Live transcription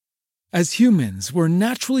As humans, we're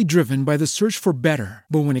naturally driven by the search for better.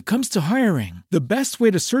 But when it comes to hiring, the best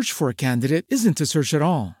way to search for a candidate isn't to search at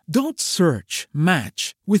all. Don't search,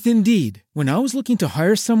 match with Indeed. When I was looking to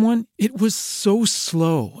hire someone, it was so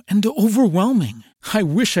slow and overwhelming. I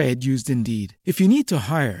wish I had used Indeed. If you need to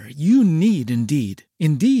hire, you need Indeed.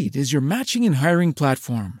 Indeed is your matching and hiring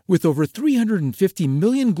platform with over 350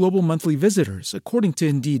 million global monthly visitors, according to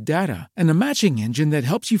Indeed data, and a matching engine that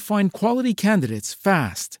helps you find quality candidates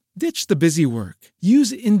fast. Ditch the busy work.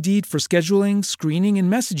 Use Indeed for scheduling, screening,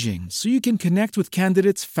 and messaging so you can connect with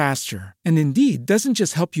candidates faster. And Indeed doesn't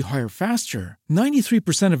just help you hire faster.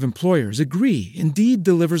 93% of employers agree Indeed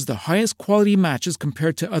delivers the highest quality matches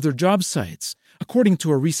compared to other job sites, according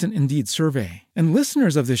to a recent Indeed survey. And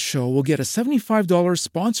listeners of this show will get a $75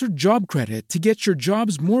 sponsored job credit to get your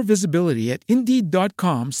jobs more visibility at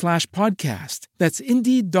Indeed.com/podcast. That's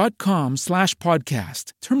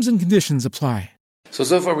Indeed.com/podcast. Terms and conditions apply. So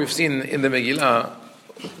far we've seen in the Megillah,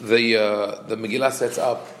 the Megillah sets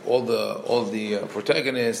up all the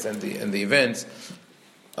protagonists and the events.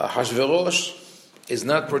 Hashverosh is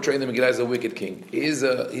not portraying the Megillah as a wicked king. He's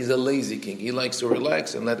a lazy king. He likes to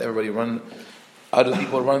relax and let everybody run. Other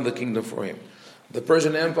people run the kingdom for him. The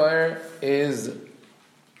Persian Empire is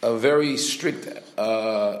a very strict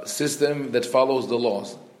system that follows the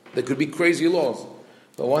laws. There could be crazy laws,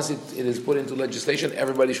 but once it is put into legislation,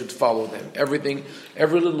 everybody should follow them. Every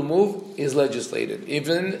little move is legislated.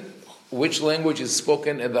 Even which language is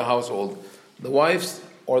spoken in the household, the wives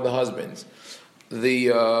or the husbands.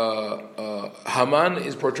 The Haman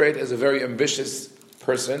is portrayed as a very ambitious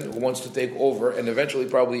person who wants to take over and eventually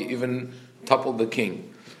probably even topple the king.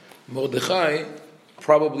 Mordechai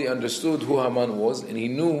probably understood who Haman was, and he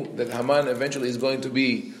knew that Haman eventually is going to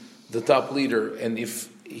be the top leader, and if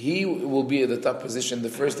he will be at the top position, the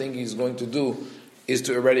first thing he's going to do is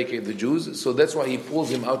to eradicate the Jews. So that's why he pulls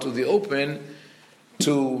him out to the open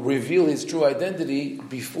to reveal his true identity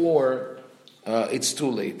before it's too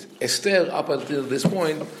late. Esther, up until this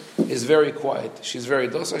point, is very quiet. She's very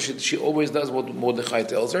docile. She always does what Mordechai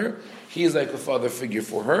tells her. He is like a father figure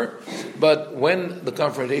for her. But when the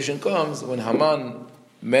confrontation comes, when Haman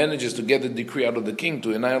manages to get the decree out of the king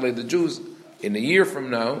to annihilate the Jews in a year from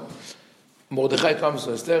now, Mordechai comes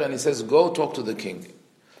to Esther and he says, go talk to the king.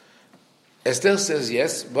 Esther says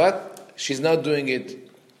yes, but she's not doing it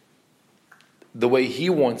the way he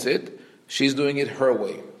wants it. She's doing it her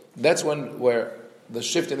way. That's where the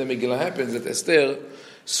shift in the Megillah happens, that Esther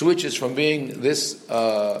switches from being this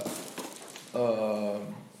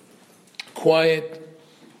quiet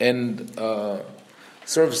and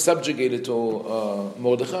sort of subjugated to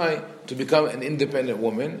Mordechai to become an independent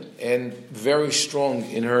woman and very strong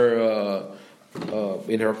in her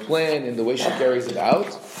plan, in the way she carries it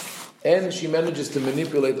out. And she manages to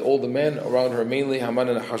manipulate all the men around her, mainly Haman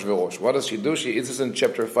and Ahashverosh. What does she do? This is in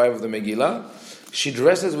chapter 5 of the Megillah. She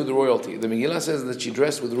dresses with royalty. The Megillah says that she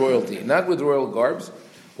dressed with royalty, not with royal garbs,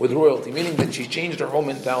 with royalty, meaning that she changed her whole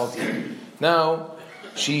mentality. Now,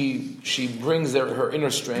 she brings her inner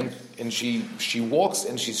strength, and she walks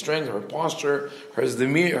and she strengthens her posture. Her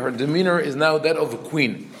demeanor is now that of a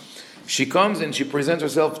queen. She comes and she presents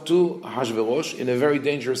herself to Ahashverosh in a very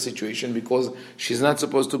dangerous situation because she's not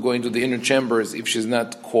supposed to go into the inner chambers if she's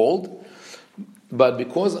not called. But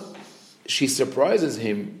because she surprises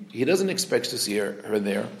him, he doesn't expect to see her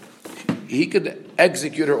there. He could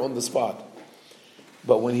execute her on the spot.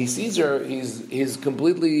 But when he sees her, he's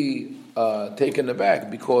completely taken aback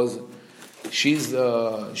because she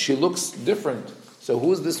looks different. So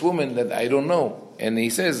who is this woman that I don't know? And he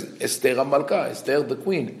says, Esther HaMalka, Esther the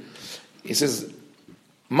queen. He says,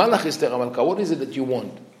 Malach Esther HaMalka, what is it that you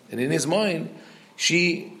want? And in his mind,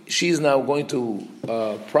 she's now going to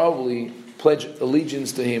probably pledge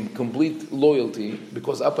allegiance to him, complete loyalty,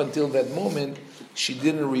 because up until that moment, she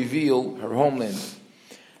didn't reveal her homeland.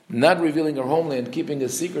 Not revealing her homeland, keeping a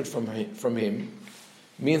secret from him,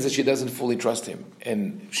 means that she doesn't fully trust him.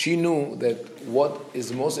 And she knew that what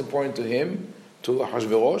is most important to him, to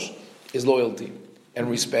Ahashverosh, is loyalty and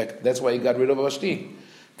respect. That's why he got rid of Vashti.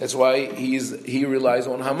 That's why he relies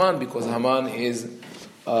on Haman, because Haman is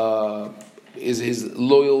his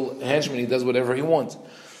loyal henchman. He does whatever he wants.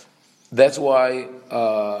 That's why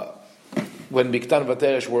when Bigtan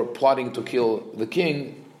Vateresh were plotting to kill the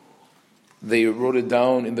king, they wrote it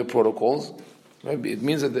down in the protocols. Right? It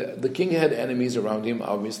means that the king had enemies around him,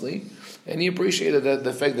 obviously, and he appreciated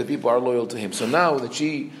the fact that people are loyal to him. So now that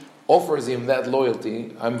she offers him that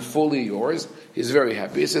loyalty, I'm fully yours, he's very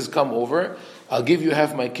happy. He says, come over, I'll give you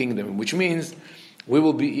half my kingdom, which means we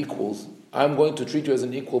will be equals. I'm going to treat you as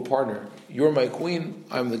an equal partner. You're my queen,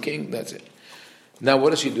 I'm the king, that's it. Now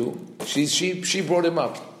what does she do? She brought him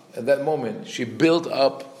up. at that moment, she built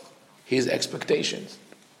up his expectations.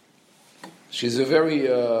 She's a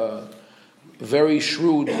very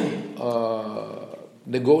shrewd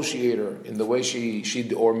negotiator in the way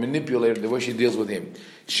she or manipulator, the way she deals with him.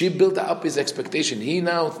 She built up his expectation. He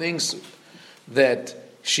now thinks that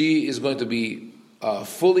she is going to be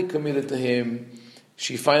fully committed to him.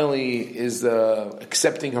 She finally is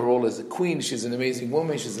accepting her role as a queen. She's an amazing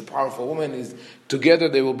woman. She's a powerful woman. Together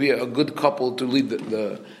they will be a good couple to lead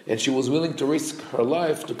and she was willing to risk her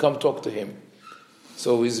life to come talk to him.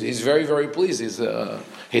 So he's very, very pleased.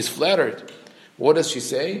 He's flattered. What does she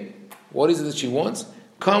say? What is it that she wants?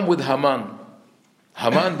 Come with Haman.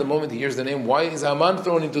 Haman, the moment he hears the name, why is Haman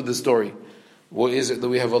thrown into the story? What is it? Do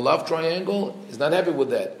we have a love triangle? He's not happy with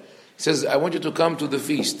that. He says, I want you to come to the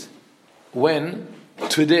feast. When?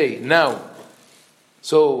 Today, now.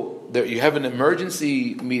 So there, you have an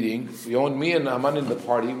emergency meeting. You want me and Haman in the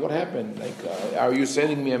party. What happened? Are you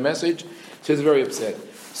sending me a message? She's very upset.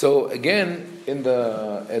 So again, at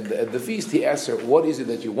the feast, he asks her, "What is it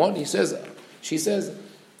that you want?" She says,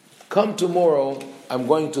 "Come tomorrow. I'm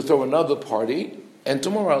going to throw another party, and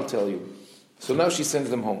tomorrow I'll tell you." So now she sends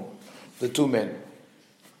them home, the two men.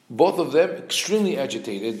 Both of them extremely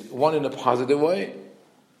agitated. One in a positive way,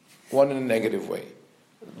 one in a negative way.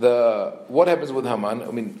 What happens with Haman?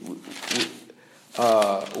 I mean,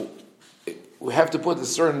 we have to put a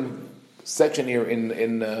certain section here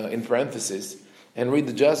in parentheses and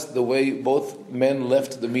read just the way both men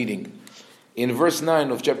left the meeting. In verse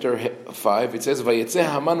 9 of chapter 5, it says, "Vayetze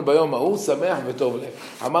Haman bayom ha'u sameach v'tov lev."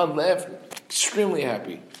 Haman left extremely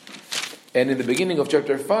happy. And in the beginning of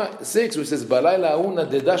chapter 6, it says, "Balayla ha'u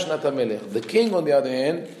nadeda shnat hamelech." The king, on the other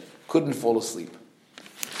hand, couldn't fall asleep.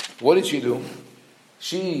 What did she do?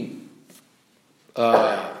 She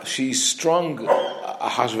strung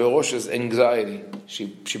Ahasuerus's anxiety.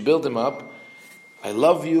 She built him up. I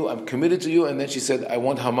love you, I'm committed to you, and then she said, I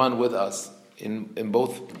want Haman with us in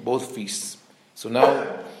both feasts. So now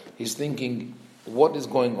he's thinking, what is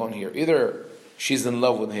going on here? Either she's in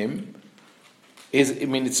love with him,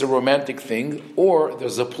 it's a romantic thing, or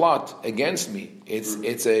there's a plot against me.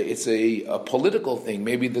 It's a political thing.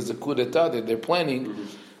 Maybe there's a coup d'etat that they're planning.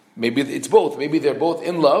 Maybe it's both. Maybe they're both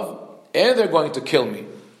in love and they're going to kill me.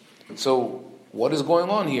 So what is going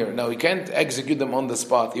on here? Now he can't execute them on the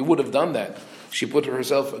spot. He would have done that. She put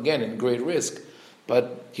herself again in great risk.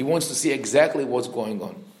 But he wants to see exactly what's going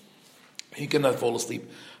on. He cannot fall asleep.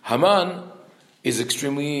 Haman is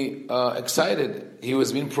extremely excited. He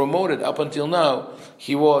was being promoted up until now.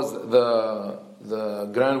 He was the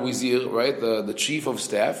Grand Vizier, right? The chief of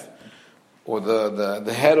staff, or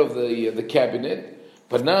the head of the cabinet.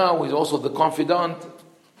 But now he's also the confidant,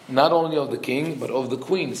 not only of the king, but of the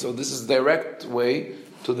queen. So this is direct way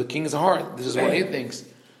to the king's heart. This is what he thinks.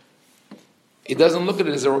 He doesn't look at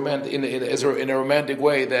it as in a romantic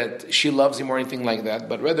way that she loves him or anything like that,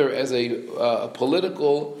 but rather as a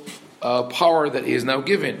political power that he is now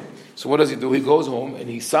given. So what does he do? He goes home and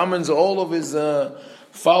he summons all of his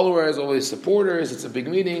followers, all his supporters. It's a big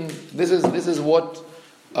meeting. This is what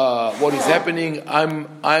is happening.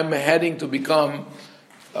 I'm heading to become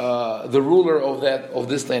the ruler of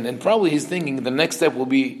this land, and probably he's thinking the next step will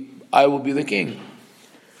be I will be the king.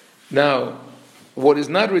 Now, what is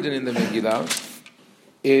not written in the Megillah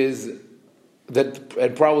is that,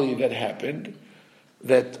 and probably that happened,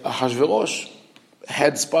 that Ahasuerus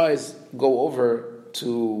had spies go over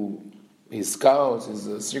to his scouts,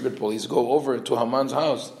 his secret police, go over to Haman's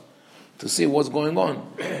house to see what's going on.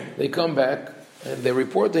 They come back and they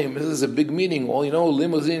report to him, this is a big meeting. Well,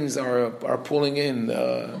 limousines are pulling in.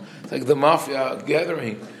 It's like the mafia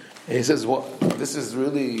gathering. And he says, well, this is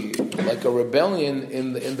really like a rebellion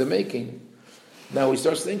in the making. Now he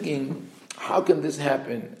starts thinking, how can this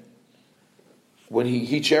happen when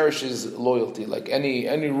he cherishes loyalty, like any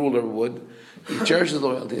ruler would? He cherishes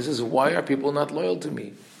loyalty. He says, why are people not loyal to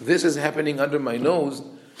me? This is happening under my nose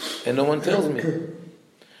and no one tells me.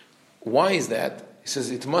 Why is that? He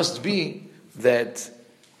says, it must be that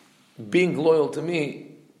being loyal to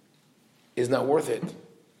me is not worth it.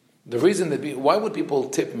 The reason why would people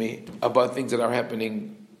tip me about things that are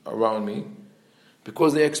happening around me?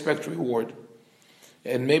 Because they expect reward.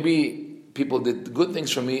 And maybe people did good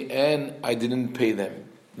things for me and I didn't pay them.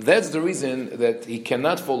 That's the reason that he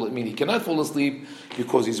cannot fall asleep,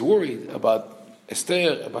 because he's worried about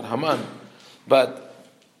Esther, about Haman. But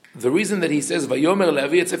the reason that he says, "Vayomer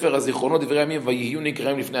le'avi et sefer hazichronot divrei yamim vayihiu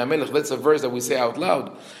nikreim lifnei hamelech," that's a verse that we say out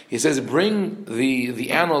loud. He says, bring the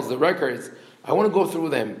annals, the records. I want to go through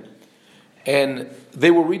them. And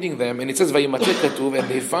they were reading them, and it says, "Vayimateh katuv," and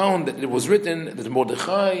they found that it was written that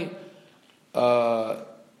Mordechai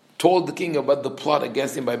told the king about the plot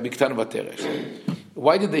against him by Biktan Vateresh.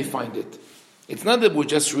 Why did they find it? It's not that we're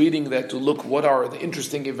just reading that to look what are the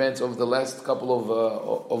interesting events of the last couple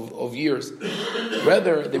of years.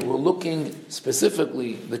 Rather, they were looking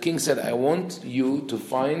specifically. The king said, I want you to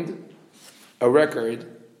find a record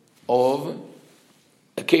of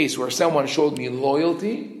a case where someone showed me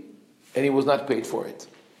loyalty and he was not paid for it.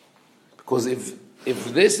 Because if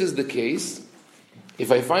this is the case, if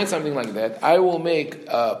I find something like that, I will make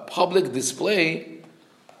a public display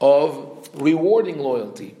of rewarding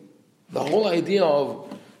loyalty. The whole idea of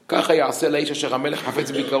this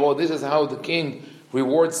is how the king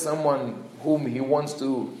rewards someone whom he wants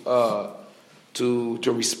to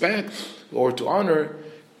respect or to honor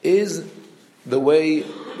is the way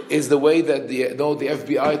that the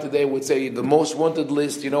FBI today would say the most wanted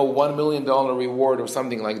list, $1 million reward or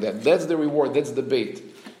something like that. That's the reward, that's the bait.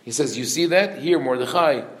 He says, you see that? Here,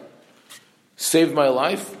 Mordechai saved my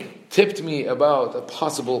life, tipped me about a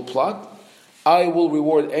possible plot. I will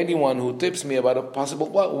reward anyone who tips me about a possible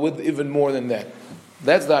plot with even more than that.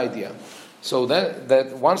 That's the idea. So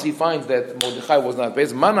that once he finds that Mordechai was not paid,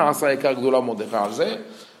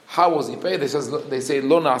 how was he paid? They say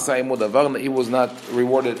lo na'asai modavar, he was not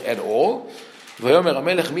rewarded at all.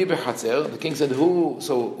 The king said,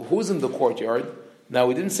 who's in the courtyard? Now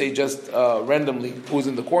we didn't say just randomly who's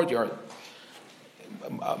in the courtyard.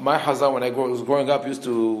 My Hazar, when I was growing up, used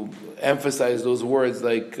to emphasize those words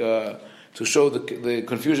like to show the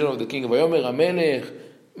confusion of the king. Vayomer HaMelech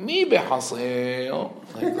mi behasel,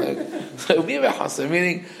 mi behasel,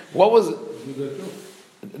 meaning what was?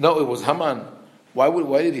 No, it was Haman.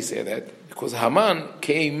 Why did he say that? Because Haman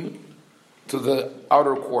came to the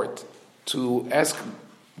outer court to ask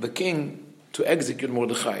the king to execute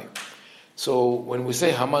Mordechai. So when we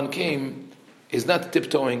say Haman came, it's not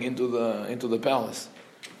tiptoeing into the palace.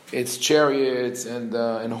 It's chariots and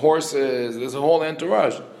horses. There's a whole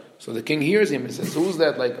entourage. So the king hears him and says, who's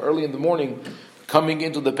that, like early in the morning, coming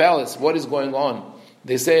into the palace? What is going on?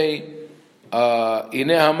 They say, Ine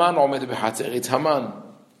Haman omed b'chatzer. It's Haman.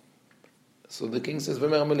 So the king says,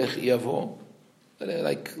 let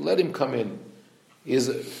him come in.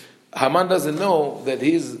 Haman doesn't know that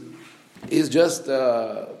he's just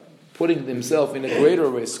putting himself in a greater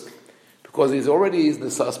risk because he's already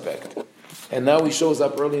the suspect. And now he shows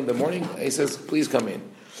up early in the morning. He says, please come in.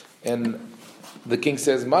 And the king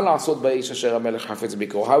says, how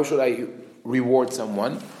should I reward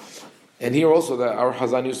someone? And here also, our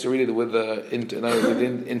Hazan used to read it with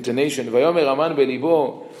intonation.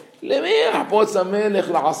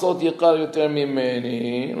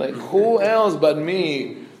 Like, who else but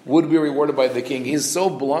me would be rewarded by the king? He's so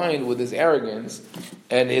blind with his arrogance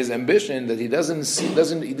and his ambition that he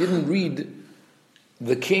didn't read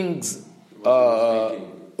the king's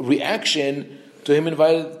reaction to him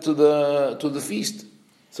invited to the feast.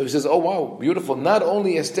 So he says, "Oh wow, beautiful! Not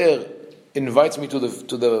only Esther invites me to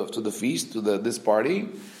the feast, to this party,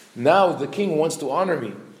 now the king wants to honor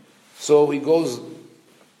me." So he goes,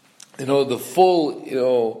 the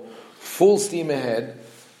full steam ahead,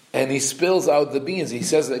 and he spills out the beans. He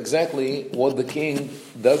says exactly what the king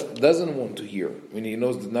doesn't want to hear. I mean, he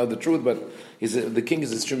knows now the truth, but the king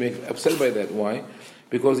is extremely upset by that. Why?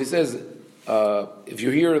 Because he says, if you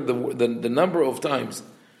hear the number of times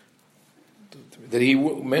that he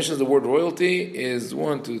mentions the word royalty is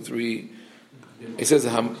 1, 2, 3. He says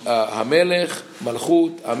Hamelech,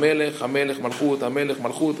 Malchut, Hamelech, Hamelech, Malchut, Hamelech,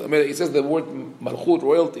 Malchut, Hamelech. He says the word Malchut,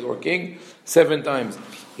 royalty or king, 7 times.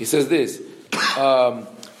 He says this: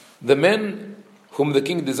 the men whom the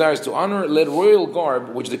king desires to honor, let royal garb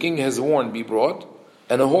which the king has worn be brought,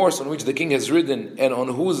 and a horse on which the king has ridden, and on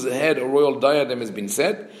whose head a royal diadem has been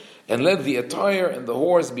set. And let the attire and the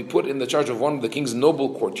horse be put in the charge of one of the king's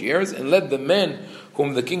noble courtiers, and let the men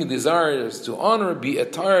whom the king desires to honor be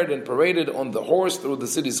attired and paraded on the horse through the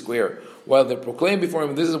city square, while they proclaim before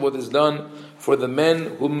him, this is what is done for the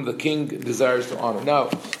men whom the king desires to honor. Now,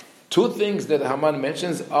 2 things that Haman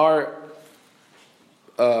mentions are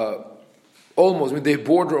almost, they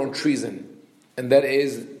border on treason. And that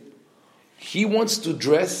is, he wants to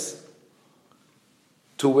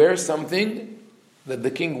wear something that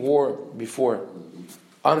the king wore before.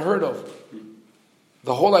 Unheard of.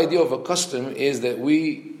 The whole idea of a custom is that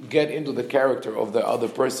we get into the character of the other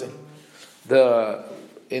person.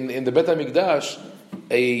 In the Bet HaMikdash,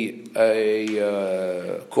 a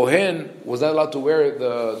Kohen was not allowed to wear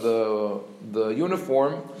the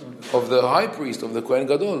uniform of the high priest, of the Kohen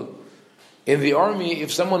Gadol. In the army,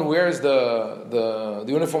 if someone wears the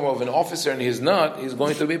uniform of an officer and he's not, he's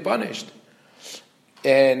going to be punished.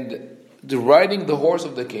 And riding the horse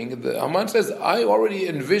of the king, Haman says, I already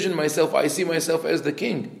envision myself, I see myself as the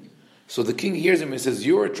king. So the king hears him and says,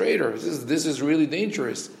 you're a traitor. This is really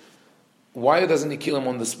dangerous. Why doesn't he kill him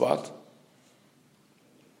on the spot?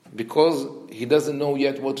 Because he doesn't know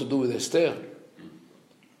yet what to do with Esther.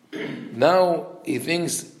 Now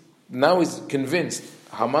he's convinced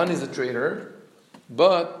Haman is a traitor,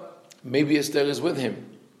 but maybe Esther is with him.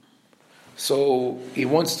 So he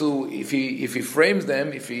wants to, if he frames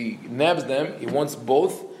them, if he nabs them, he wants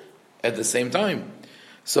both at the same time.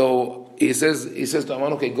 So he says to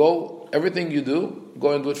Haman, okay, go, everything you do,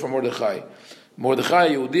 go and do it for Mordechai. Mordechai,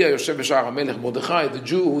 Yehudi, Yoshev B'Sha'ar HaMelech. Mordechai, the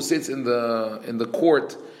Jew who sits in the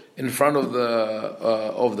court in front of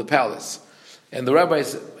the palace. And the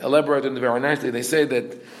rabbis elaborated very nicely. They say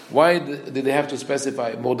that why did they have to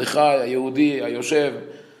specify Mordechai, Yehudi, Yoshev?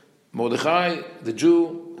 Mordechai, the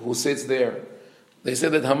Jew who sits there. They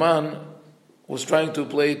said that Haman was trying to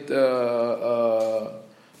play the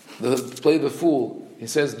fool. He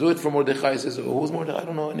says, do it for Mordechai. He says, who's Mordechai? I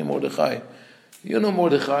don't know any Mordechai. You know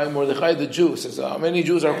Mordechai the Jew. He says, how many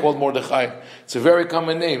Jews are called Mordechai? It's a very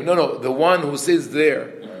common name. No, the one who sits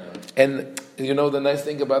there. And you know the nice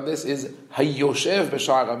thing about this is Hayoshev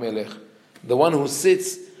B'Sha'ar HaMelech. The one who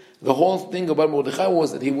sits. The whole thing about Mordechai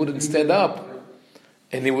was that he wouldn't stand up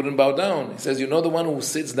and he wouldn't bow down. He says, you know the one who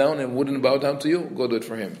sits down and wouldn't bow down to you? Go do it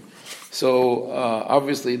for him. So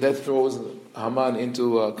obviously that throws Haman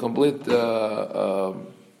into a complete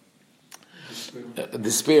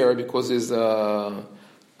despair because now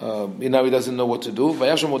he doesn't know what to do.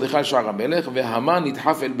 Vayashem Mordechai Sha'ar HaMelech veHaman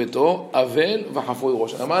nidhaf el beto avel v'hafui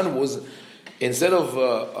rosh. Haman was, instead of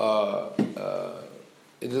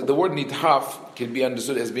the word nidhaf can be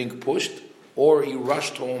understood as being pushed, or he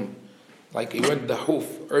rushed home, like he went dahuf,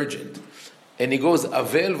 urgent. And he goes,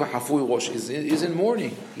 Avel v'hafui rosh. He's in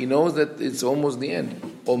mourning. He knows that it's almost the end.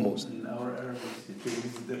 Almost. In our Arabic,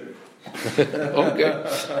 it's there.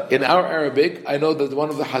 Okay. In our Arabic, I know that one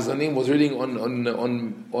of the Hazanim was reading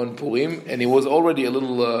on Purim, and he was already a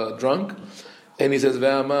little drunk. And he says, he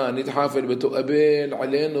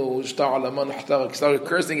started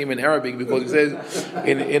cursing him in Arabic because he says,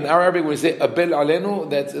 in Arabic, when you say, Abel alenu,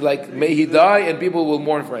 that's like, may he die and people will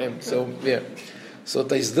mourn for him. So, yeah. So,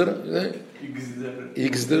 Taisdar.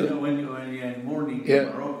 Yigzdar. When you're in mourning in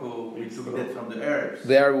Morocco, we took that from the Arabs.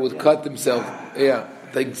 The Arab would cut himself. Yeah.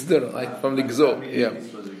 Taisdar, like from the Gzor. Yeah.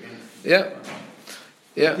 Yeah.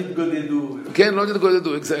 Yeah. What did God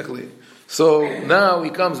do? Exactly. So now he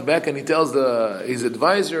comes back and he tells his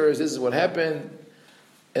advisors, this is what happened.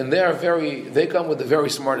 And they come with a very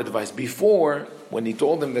smart advice. Before, when he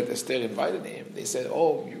told them that Esther invited him, they said,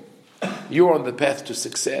 you're on the path to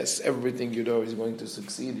success. Everything you do is going to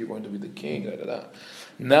succeed. You're going to be the king. Da, da, da.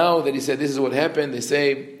 Now that he said this is what happened, they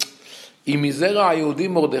say, if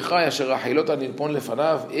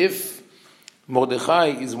Mordechai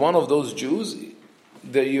is one of those Jews,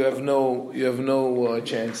 that you have no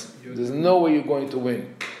chance. There's no way you're going to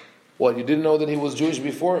win. What, you didn't know that he was Jewish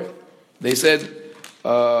before? They said,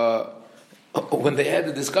 when they had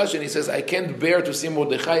the discussion, he says, I can't bear to see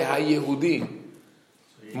Mordechai ha-Yehudi,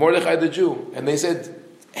 Mordechai the Jew. And they said,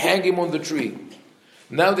 hang him on the tree.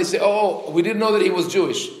 Now they say, we didn't know that he was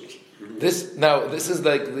Jewish. This is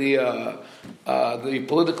like the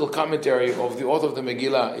political commentary of the author of the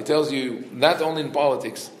Megillah. It tells you, not only in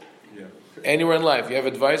politics, anywhere in life, you have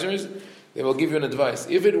advisors, they will give you an advice.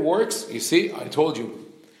 If it works, you see, I told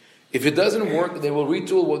you. If it doesn't work, they will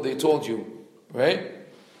retool what they told you, right?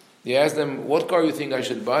 You ask them, what car you think I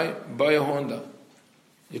should buy? Buy a Honda.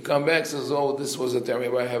 You come back, says, this was a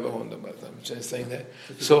terrible, I have a Honda, but I'm just saying that.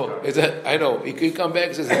 So, I know. You come back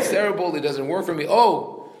and says, it's terrible, it doesn't work for me.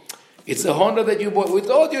 It's a Honda that you bought. We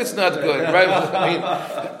told you it's not good, right? I mean,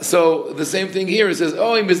 so the same thing here. It says,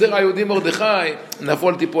 so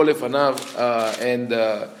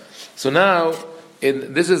now,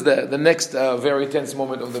 this is the next very tense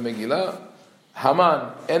moment of the Megillah.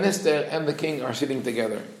 Haman and Esther and the king are sitting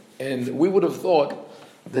together. And we would have thought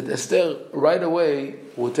that Esther right away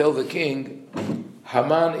would tell the king,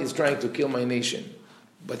 Haman is trying to kill my nation.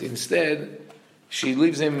 But instead, she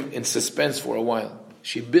leaves him in suspense for a while.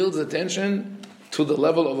 She builds the tension to the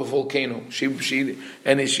level of a volcano.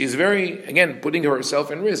 She's very, again, putting herself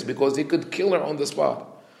in risk because he could kill her on the spot.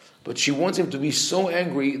 But she wants him to be so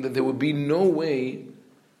angry that there would be no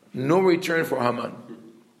return for Haman.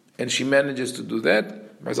 And she manages to do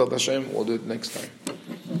that. B'ezrat Hashem, we'll do it next time.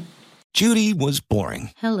 Judy was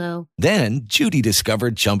boring. Hello. Then Judy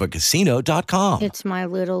discovered ChumbaCasino.com. It's my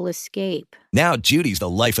little escape. Now Judy's the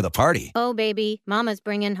life of the party. Oh, baby, mama's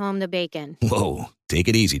bringing home the bacon. Whoa, take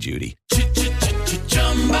it easy, Judy.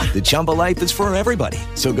 The Chumba life is for everybody.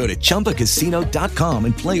 So go to ChumbaCasino.com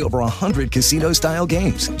and play over 100 casino-style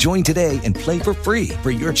games. Join today and play for free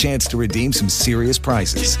for your chance to redeem some serious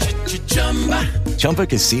prizes.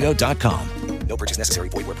 ChumbaCasino.com. No purchase necessary.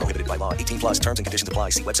 Void where prohibited by law. 18+ terms and conditions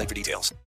apply. See website for details.